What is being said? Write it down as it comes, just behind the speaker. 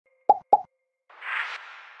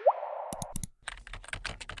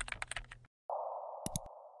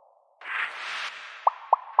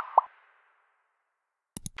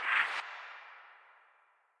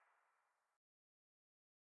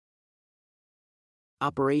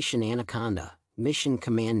Operation Anaconda, Mission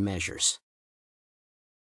Command Measures.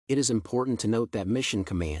 It is important to note that Mission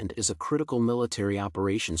Command is a critical military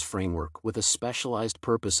operations framework with a specialized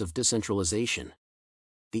purpose of decentralization.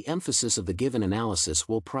 The emphasis of the given analysis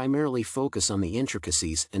will primarily focus on the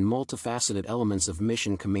intricacies and multifaceted elements of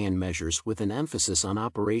Mission Command measures, with an emphasis on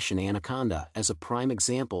Operation Anaconda as a prime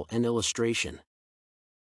example and illustration.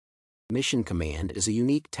 Mission Command is a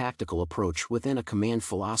unique tactical approach within a command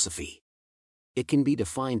philosophy. It can be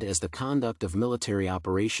defined as the conduct of military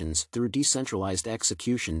operations through decentralized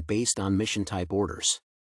execution based on mission-type orders.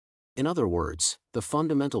 In other words, the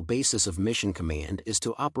fundamental basis of Mission Command is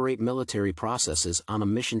to operate military processes on a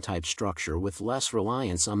mission-type structure with less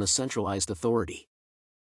reliance on the centralized authority.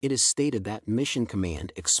 It is stated that Mission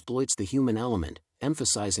Command exploits the human element,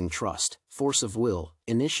 emphasizing trust, force of will,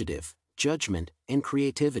 initiative, judgment, and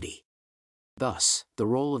creativity. Thus, the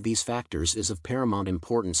role of these factors is of paramount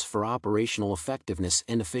importance for operational effectiveness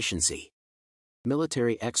and efficiency.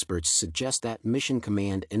 Military experts suggest that Mission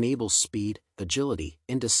Command enables speed, agility,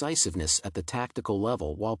 and decisiveness at the tactical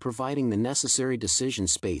level while providing the necessary decision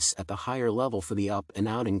space at the higher level for the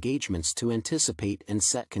up-and-out engagements to anticipate and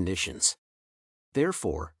set conditions.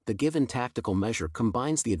 Therefore, the given tactical measure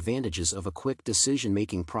combines the advantages of a quick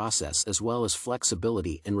decision-making process as well as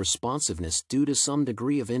flexibility and responsiveness due to some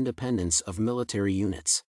degree of independence of military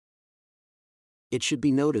units. It should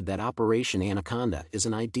be noted that Operation Anaconda is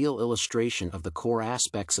an ideal illustration of the core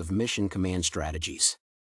aspects of Mission Command strategies.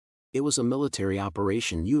 It was a military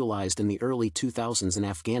operation utilized in the early 2000s in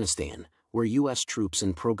Afghanistan, where U.S. troops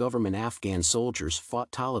and pro-government Afghan soldiers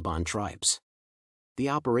fought Taliban tribes. The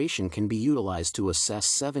operation can be utilized to assess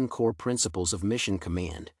 7 core principles of Mission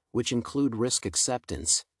Command, which include risk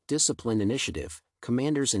acceptance, disciplined initiative,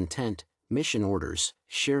 commander's intent, mission orders,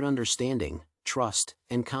 shared understanding, trust,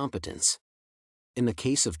 and competence. In the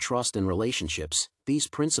case of trust and relationships, these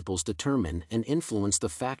principles determine and influence the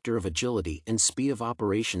factor of agility and speed of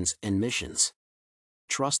operations and missions.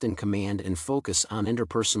 Trust in command and focus on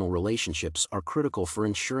interpersonal relationships are critical for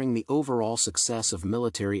ensuring the overall success of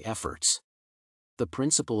military efforts. The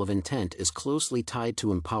principle of intent is closely tied to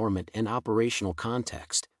empowerment and operational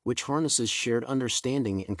context, which harnesses shared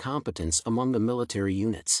understanding and competence among the military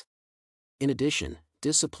units. In addition,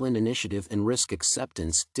 disciplined initiative and risk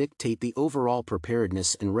acceptance dictate the overall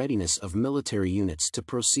preparedness and readiness of military units to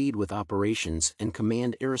proceed with operations and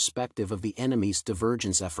command irrespective of the enemy's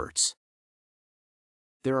divergence efforts.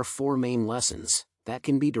 There are 4 main lessons that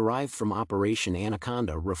can be derived from Operation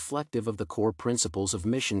Anaconda reflective of the core principles of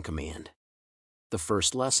Mission Command. The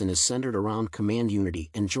first lesson is centered around command unity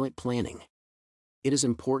and joint planning. It is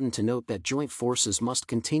important to note that joint forces must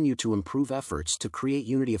continue to improve efforts to create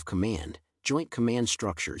unity of command, joint command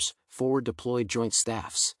structures, forward-deployed joint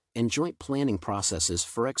staffs, and joint planning processes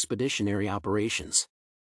for expeditionary operations.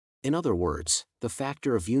 In other words, the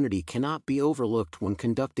factor of unity cannot be overlooked when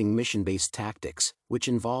conducting mission-based tactics, which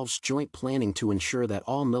involves joint planning to ensure that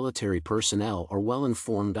all military personnel are well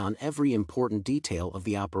informed on every important detail of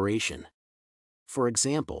the operation. For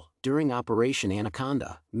example, during Operation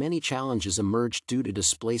Anaconda, many challenges emerged due to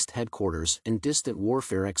displaced headquarters and distant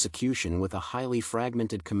warfare execution with a highly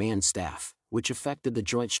fragmented command staff, which affected the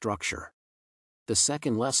joint structure. The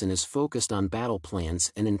second lesson is focused on battle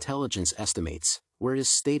plans and intelligence estimates, where it is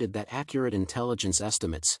stated that accurate intelligence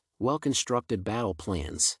estimates, well-constructed battle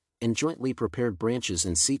plans, and jointly prepared branches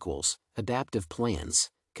and sequels, adaptive plans,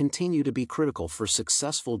 continue to be critical for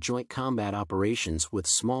successful joint combat operations with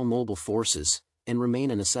small mobile forces, and remain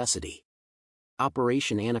a necessity.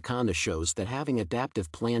 Operation Anaconda shows that having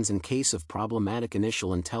adaptive plans in case of problematic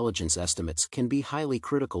initial intelligence estimates can be highly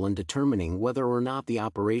critical in determining whether or not the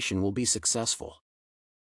operation will be successful.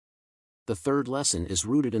 The third lesson is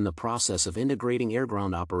rooted in the process of integrating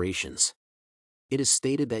air-ground operations. It is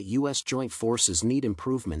stated that U.S. joint forces need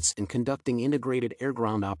improvements in conducting integrated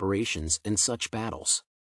air-ground operations in such battles.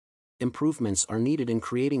 Improvements are needed in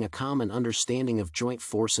creating a common understanding of joint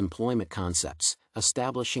force employment concepts,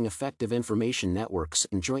 establishing effective information networks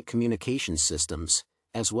and joint communication systems,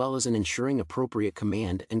 as well as in ensuring appropriate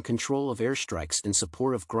command and control of airstrikes in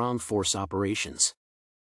support of ground force operations.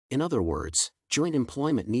 In other words, joint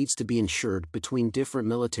employment needs to be ensured between different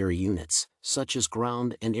military units, such as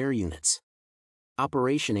ground and air units.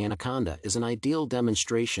 Operation Anaconda is an ideal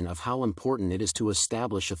demonstration of how important it is to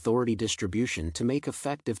establish authority distribution to make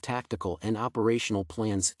effective tactical and operational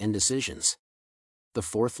plans and decisions. The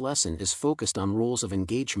fourth lesson is focused on rules of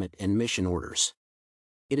engagement and mission orders.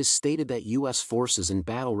 It is stated that U.S. forces in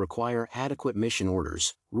battle require adequate mission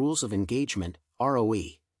orders, rules of engagement,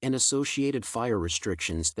 ROE, and associated fire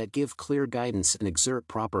restrictions that give clear guidance and exert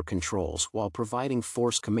proper controls while providing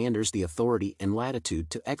force commanders the authority and latitude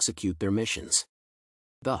to execute their missions.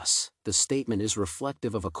 Thus, the statement is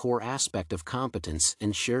reflective of a core aspect of competence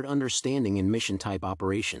and shared understanding in mission-type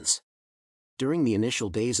operations. During the initial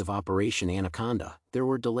days of Operation Anaconda, there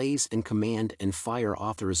were delays in command and fire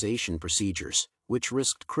authorization procedures, which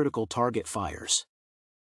risked critical target fires.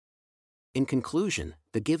 In conclusion,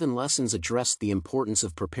 the given lessons addressed the importance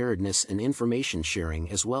of preparedness and information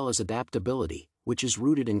sharing as well as adaptability, which is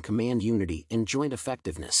rooted in command unity and joint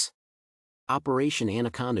effectiveness. Operation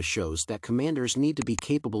Anaconda shows that commanders need to be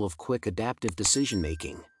capable of quick adaptive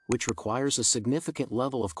decision-making, which requires a significant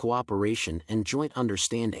level of cooperation and joint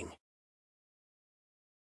understanding.